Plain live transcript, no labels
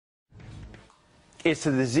It's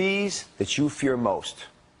the disease that you fear most,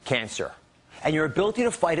 cancer. And your ability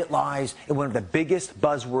to fight it lies in one of the biggest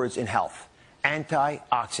buzzwords in health,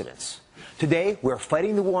 antioxidants. Today, we're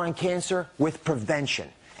fighting the war on cancer with prevention,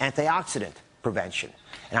 antioxidant prevention.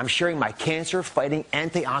 And I'm sharing my cancer-fighting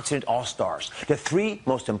antioxidant all-stars, the 3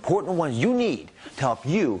 most important ones you need to help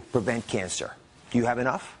you prevent cancer. Do you have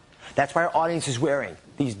enough? That's why our audience is wearing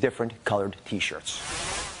these different colored T-shirts.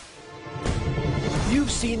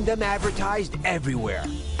 You've seen them advertised everywhere.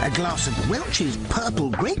 A glass of Welch's purple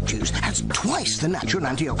grape juice has twice the natural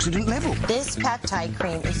antioxidant level. This peptide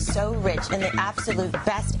cream is so rich in the absolute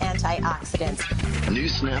best antioxidants. New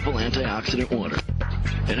Snapple Antioxidant Water.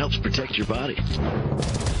 It helps protect your body.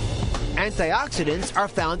 Antioxidants are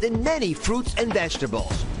found in many fruits and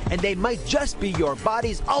vegetables, and they might just be your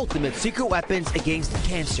body's ultimate secret weapons against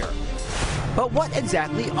cancer. But what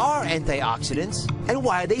exactly are antioxidants, and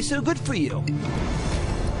why are they so good for you?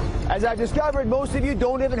 As I've discovered, most of you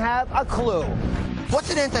don't even have a clue. What's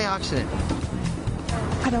an antioxidant?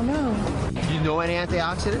 I don't know. Do you know any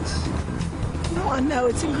antioxidants? No, I know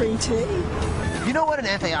it's in green tea. You know what an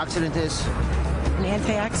antioxidant is? An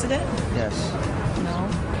antioxidant? Yes.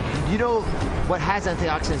 No. You know what has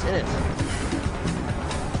antioxidants in it?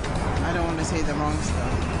 I don't want to say the wrong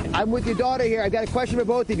stuff. I'm with your daughter here. I've got a question for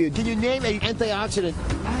both of you. Can you name an antioxidant?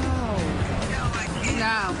 Oh.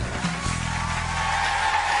 No.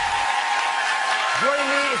 Joining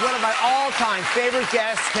me is one of my all-time favorite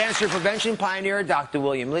guests, cancer prevention pioneer, Dr.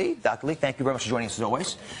 William Lee. Dr. Lee, thank you very much for joining us as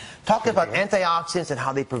always. Talking about antioxidants and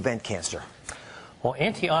how they prevent cancer. Well,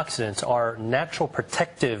 antioxidants are natural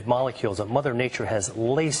protective molecules that Mother Nature has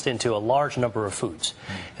laced into a large number of foods.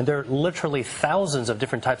 And there are literally thousands of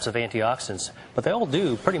different types of antioxidants, but they all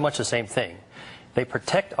do pretty much the same thing. They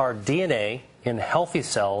protect our DNA in healthy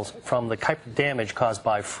cells from the type of damage caused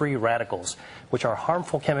by free radicals, which are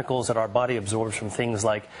harmful chemicals that our body absorbs from things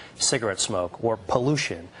like cigarette smoke or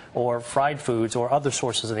pollution or fried foods or other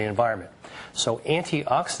sources of the environment. So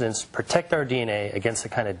antioxidants protect our DNA against the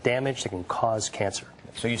kind of damage that can cause cancer.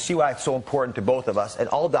 So you see why it's so important to both of us, and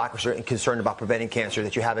all doctors are concerned about preventing cancer,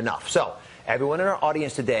 that you have enough. So everyone in our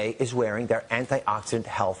audience today is wearing their antioxidant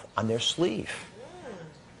health on their sleeve.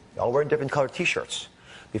 They're all wearing different colored T-shirts.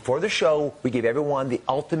 Before the show, we gave everyone the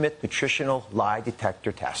ultimate nutritional lie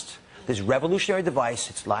detector test. This revolutionary device,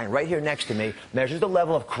 it's lying right here next to me, measures the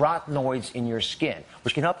level of carotenoids in your skin,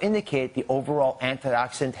 which can help indicate the overall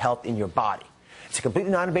antioxidant health in your body. It's a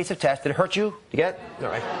completely non-invasive test. Did it hurt you? Did you get it? All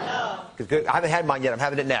right. Good. I haven't had mine yet. I'm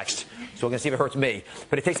having it next. So we're going to see if it hurts me.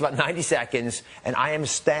 But it takes about 90 seconds, and I am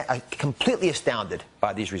completely astounded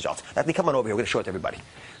by these results. Let me come on over here. We're going to show it to everybody.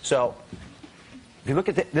 So if you look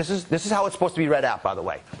at this is how it's supposed to be read out, by the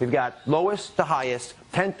way. We've got lowest to highest,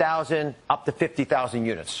 10,000 up to 50,000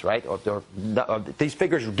 units, right? These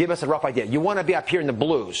figures give us a rough idea. You want to be up here in the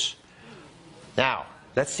blues. Now,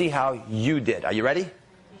 let's see how you did. Are you ready?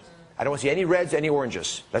 I don't want to see any reds, any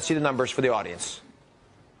oranges. Let's see the numbers for the audience.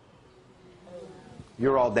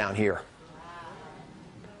 You're all down here.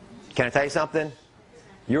 Can I tell you something?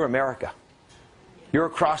 You're America. You're a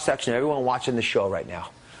cross-section of everyone watching the show right now.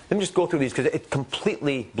 Let me just go through these because it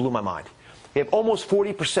completely blew my mind. We have almost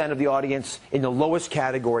 40% of the audience in the lowest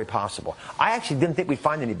category possible. I actually didn't think we'd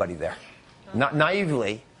find anybody there. Not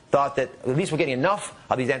naively thought that at least we're getting enough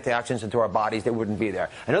of these antioxidants into our bodies that wouldn't be there.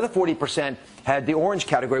 Another 40% had the orange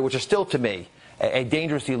category, which is still, to me, a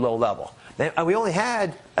dangerously low level. And we only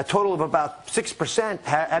had a total of about 6%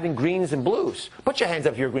 having greens and blues. Put your hands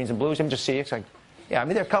up if you're greens and blues. Let me just see. It's like, yeah, I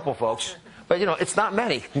mean, there are a couple folks. But, you know, it's not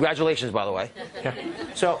many. Congratulations, by the way. Yeah.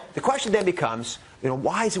 So the question then becomes, you know,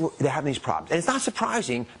 why is it they're having these problems? And it's not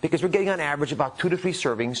surprising because we're getting on average about 2 to 3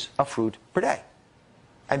 servings of fruit per day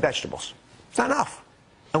and vegetables. It's not enough.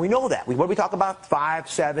 And we know that. What do we talk about? 5,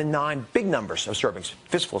 7, 9, big numbers of servings,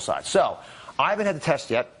 fistful size. So I haven't had the test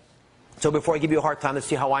yet. So before I give you a hard time, let's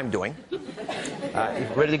see how I'm doing.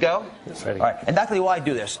 Ready to go? Yes, ready. All right. And Dr. Lee, while I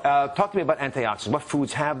do this, talk to me about antioxidants. What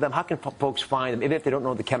foods have them? How can folks find them, even if they don't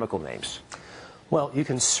know the chemical names? Well, you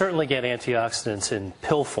can certainly get antioxidants in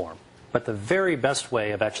pill form, but the very best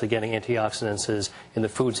way of actually getting antioxidants is in the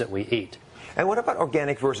foods that we eat. And what about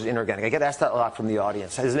organic versus inorganic? I get asked that a lot from the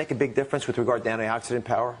audience. Does it make a big difference with regard to antioxidant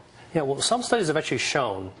power? Yeah, well, some studies have actually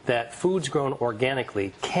shown that foods grown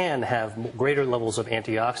organically can have greater levels of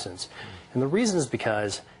antioxidants. And the reason is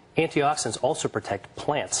because antioxidants also protect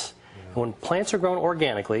plants. And when plants are grown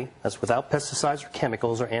organically, that's without pesticides or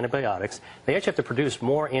chemicals or antibiotics, they actually have to produce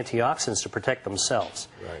more antioxidants to protect themselves.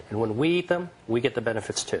 Right. And when we eat them, we get the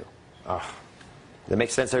benefits too. Does that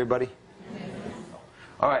make sense, everybody?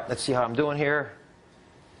 All right, let's see how I'm doing here.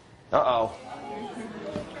 Uh-oh.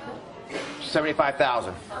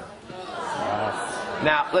 75,000.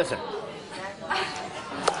 Now, listen. No.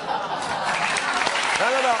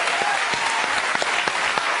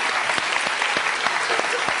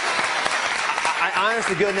 I honest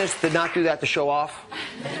to goodness did not do that to show off,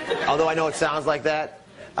 although I know it sounds like that.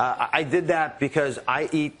 I did that because I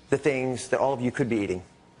eat the things that all of you could be eating.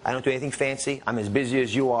 I don't do anything fancy. I'm as busy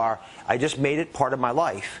as you are. I just made it part of my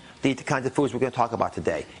life to eat the kinds of foods we're going to talk about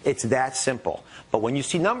today. It's that simple. But when you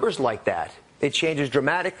see numbers like that, it changes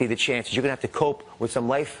dramatically the chances you're going to have to cope with some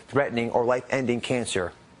life-threatening or life-ending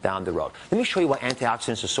cancer down the road. Let me show you why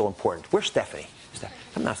antioxidants are so important. Where's Stephanie?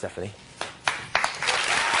 Come now, Stephanie.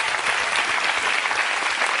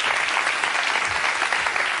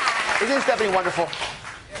 Isn't Stephanie wonderful?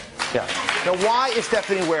 Yeah. Now, why is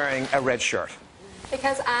Stephanie wearing a red shirt?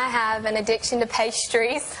 Because I have an addiction to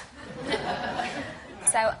pastries.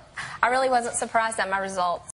 So I really wasn't surprised at my results.